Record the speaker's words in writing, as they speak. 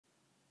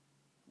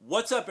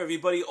What's up,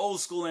 everybody?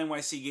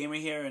 OldSchoolNYCGamer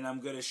here, and I'm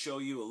going to show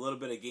you a little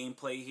bit of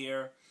gameplay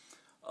here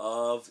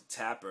of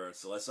Tapper.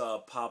 So let's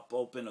pop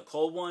open a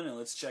cold one and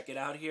let's check it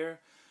out here.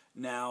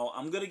 Now,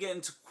 I'm going to get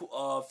into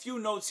a few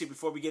notes here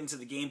before we get into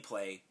the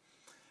gameplay.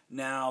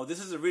 Now,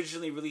 this is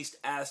originally released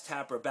as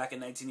Tapper back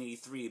in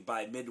 1983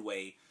 by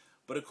Midway,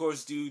 but of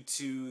course, due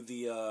to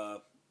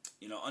the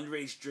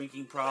underage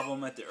drinking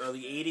problem at the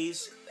early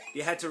 80s,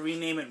 they had to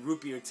rename it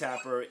Root Beer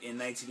Tapper in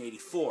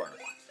 1984.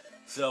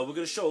 So we're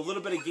going to show a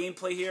little bit of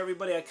gameplay here,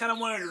 everybody. I kind of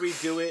wanted to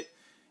redo it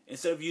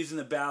instead of using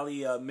the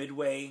Bally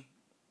Midway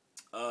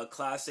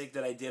classic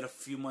that I did a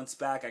few months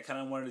back. I kind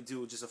of wanted to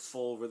do just a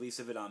full release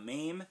of it on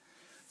MAME.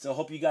 So I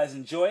hope you guys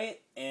enjoy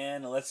it,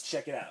 and let's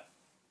check it out.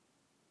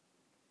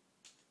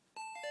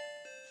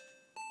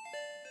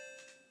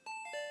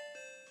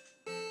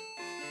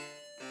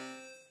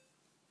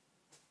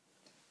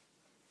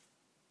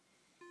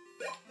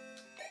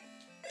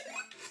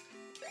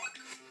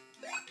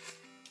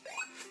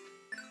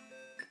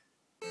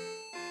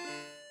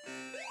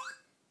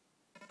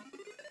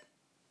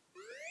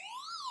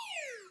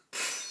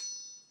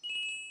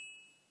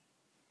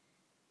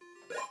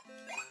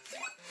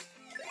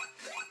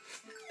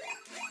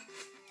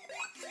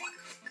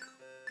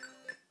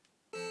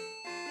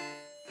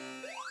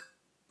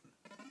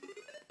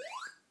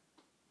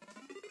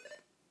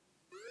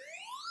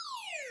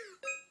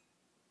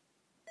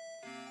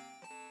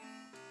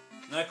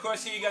 Now, of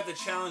course, here you got the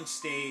challenge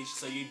stage,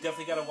 so you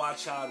definitely got to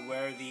watch out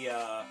where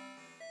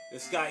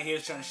this guy here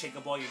is trying to shake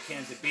up all your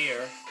cans of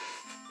beer.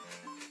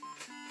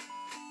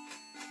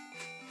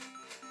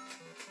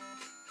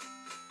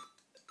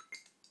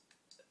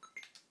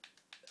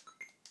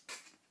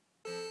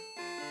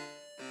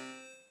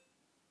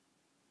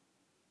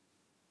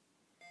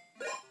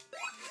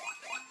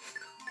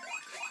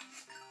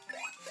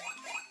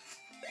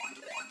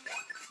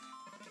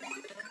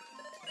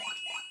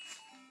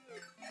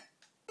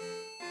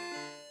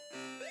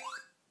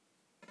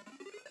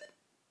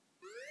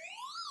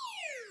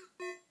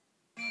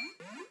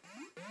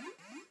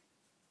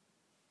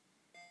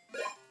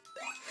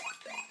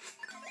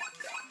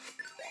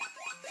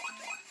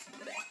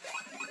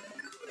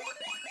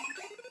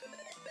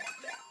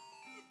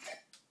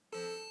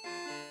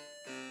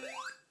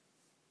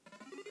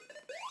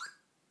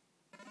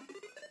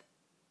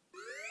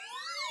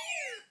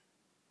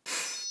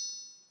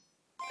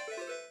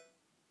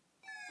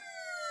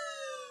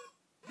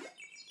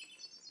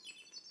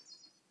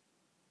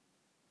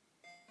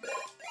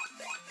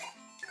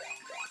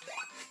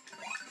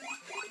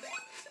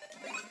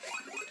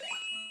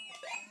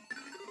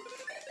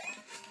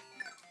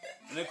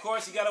 And of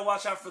course, you gotta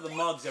watch out for the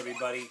mugs,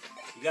 everybody.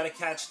 You gotta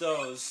catch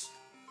those,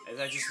 as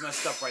I just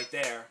messed up right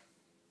there.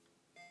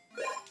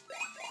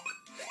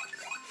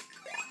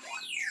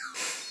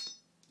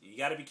 You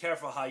gotta be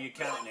careful how you're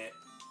counting it.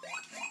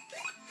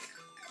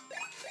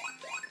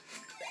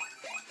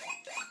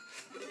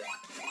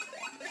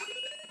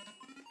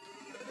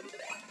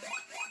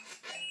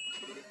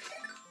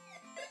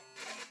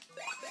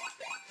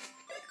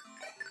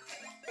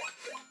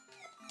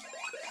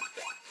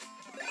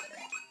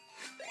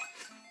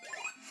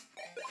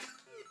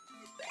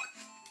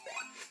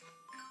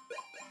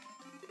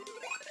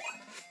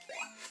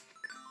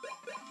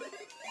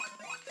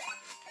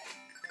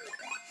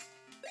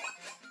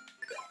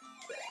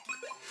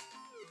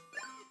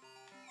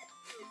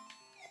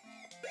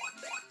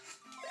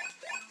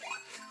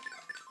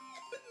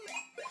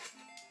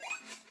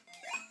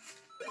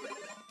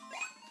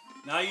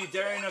 Now you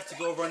dare enough to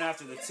go run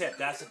after the tip.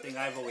 That's the thing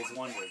I've always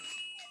wondered.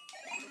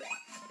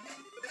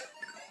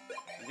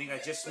 I think I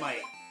just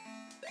might.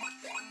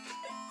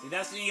 See,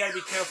 that's the thing you gotta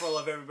be careful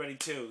of, everybody,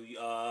 too.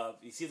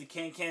 You see the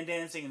can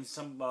dancing and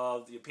some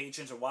of your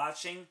patrons are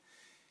watching.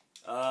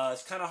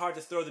 It's kind of hard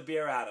to throw the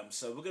beer at them.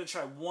 So we're going to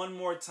try one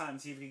more time to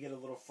see if we can get a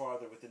little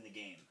farther within the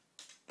game.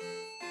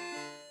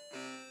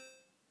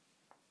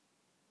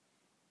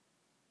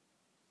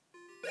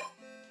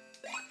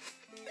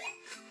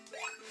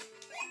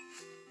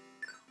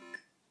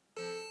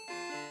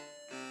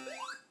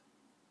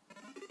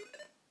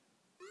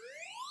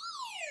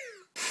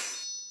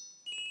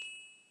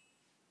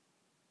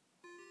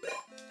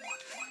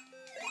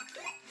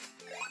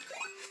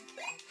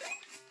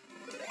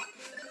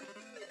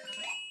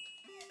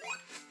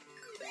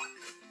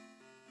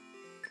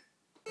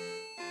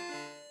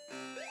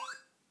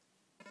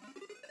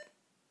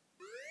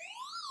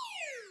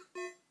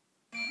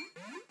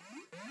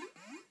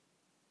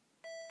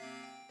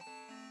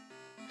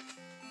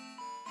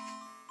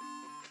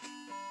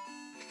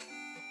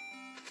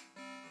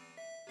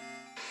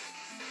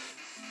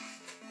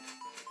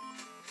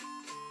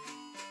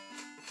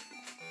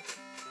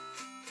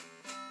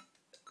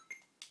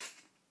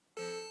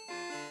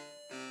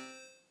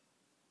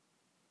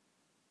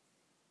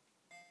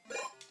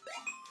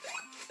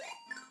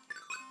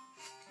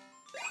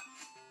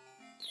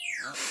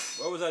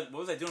 What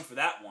was I doing for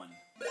that one?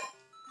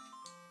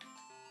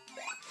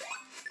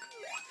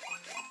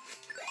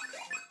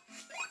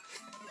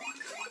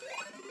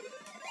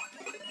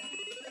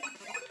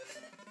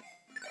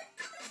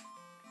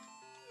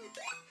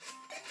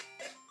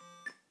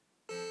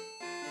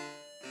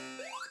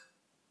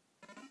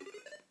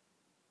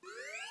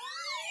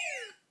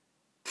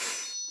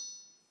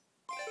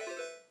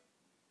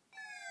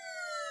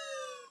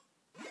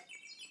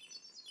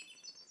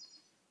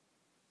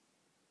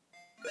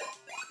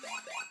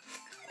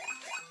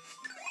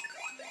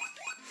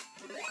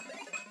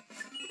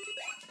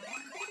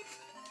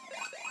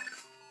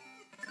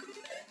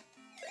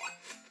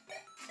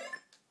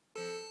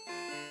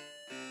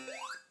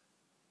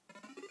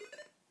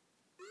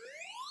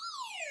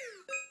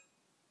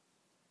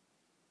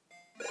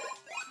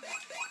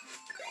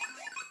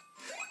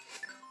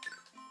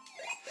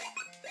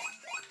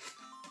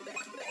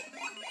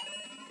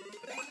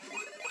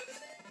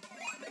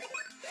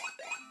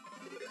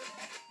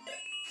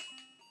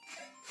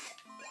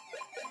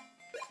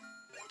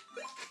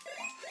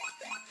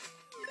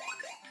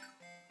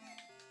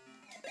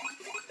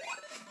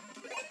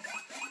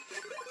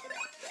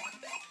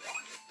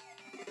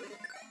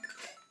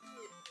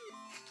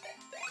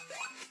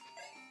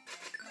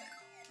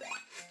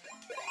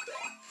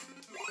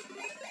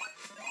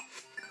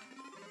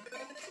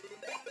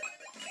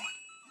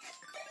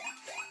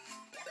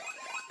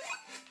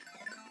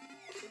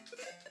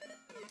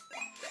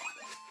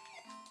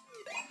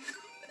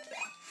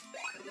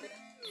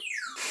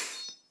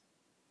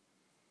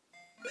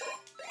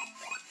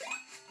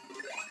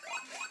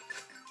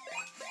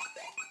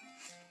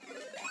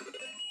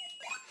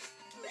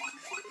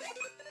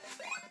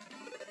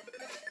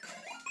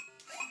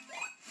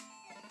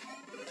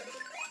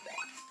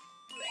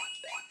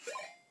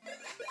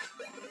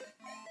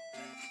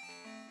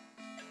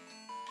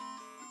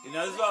 You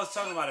know, this is what I was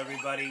talking about,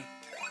 everybody.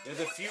 There's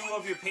a few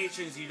of your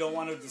patrons you don't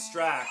want to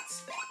distract.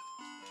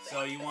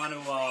 So you want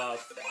to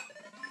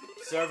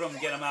serve them,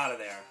 get them out of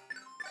there.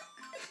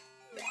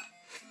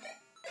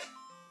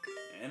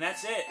 And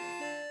that's it.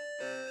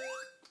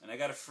 And I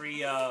got a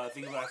free, I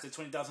think after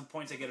 20,000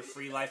 points I get a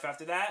free life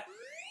after that.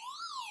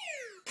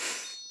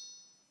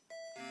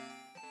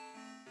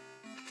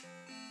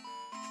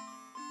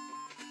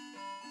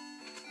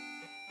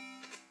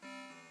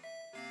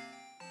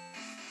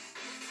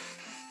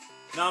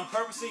 Now I'm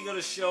purposely going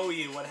to show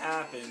you what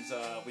happens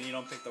when you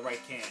don't pick the right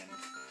can.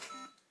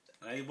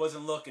 And I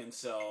wasn't looking,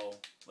 so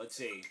let's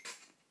see.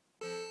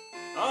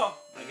 Oh,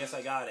 I guess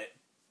I got it.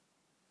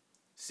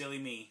 Silly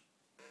me.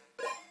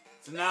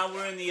 So now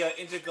we're in the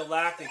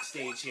intergalactic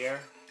stage here.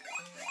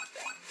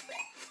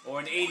 Or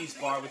an 80s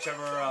bar,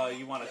 whichever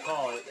you want to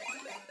call it.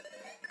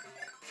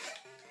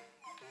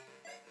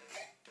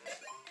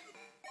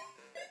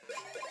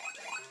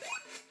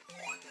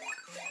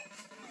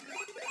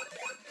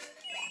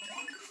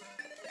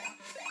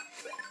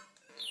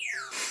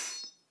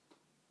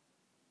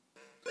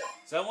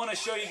 So I want to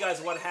show you guys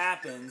what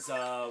happens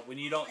when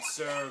you don't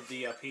serve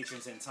the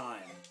patrons in time.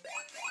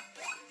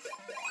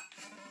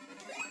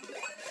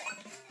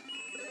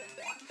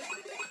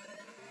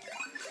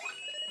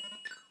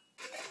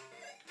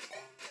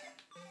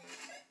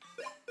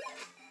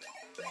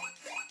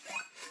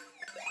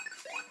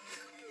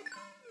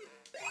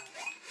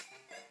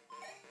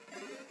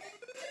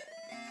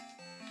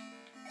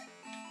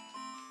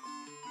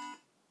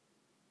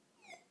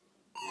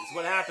 Here's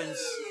what happens.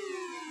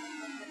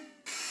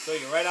 So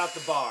you're right out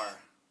the bar.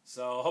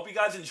 So hope you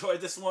guys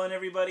enjoyed this one,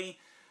 everybody.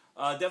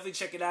 Definitely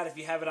check it out if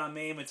you have it on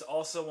MAME. It's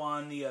also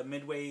on the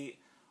Midway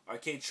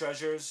Arcade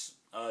Treasures.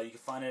 You can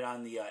find it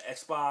on the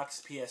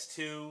Xbox,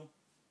 PS2,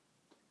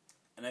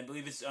 and I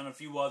believe it's on a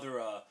few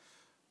other,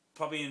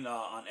 probably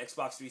on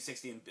Xbox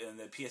 360 and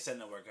the PSN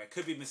network. I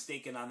could be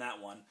mistaken on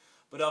that one.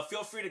 But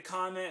feel free to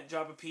comment,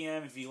 drop a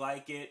PM if you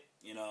like it,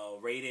 you know,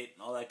 rate it,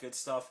 all that good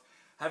stuff.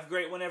 Have a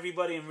great one,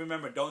 everybody, and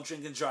remember, don't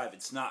drink and drive.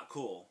 It's not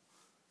cool.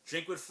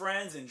 Drink with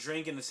friends and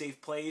drink in a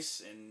safe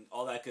place and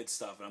all that good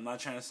stuff. And I'm not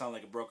trying to sound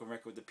like a broken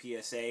record with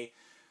the PSA.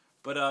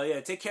 But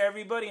yeah, take care,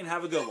 everybody, and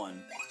have a good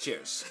one.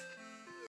 Cheers.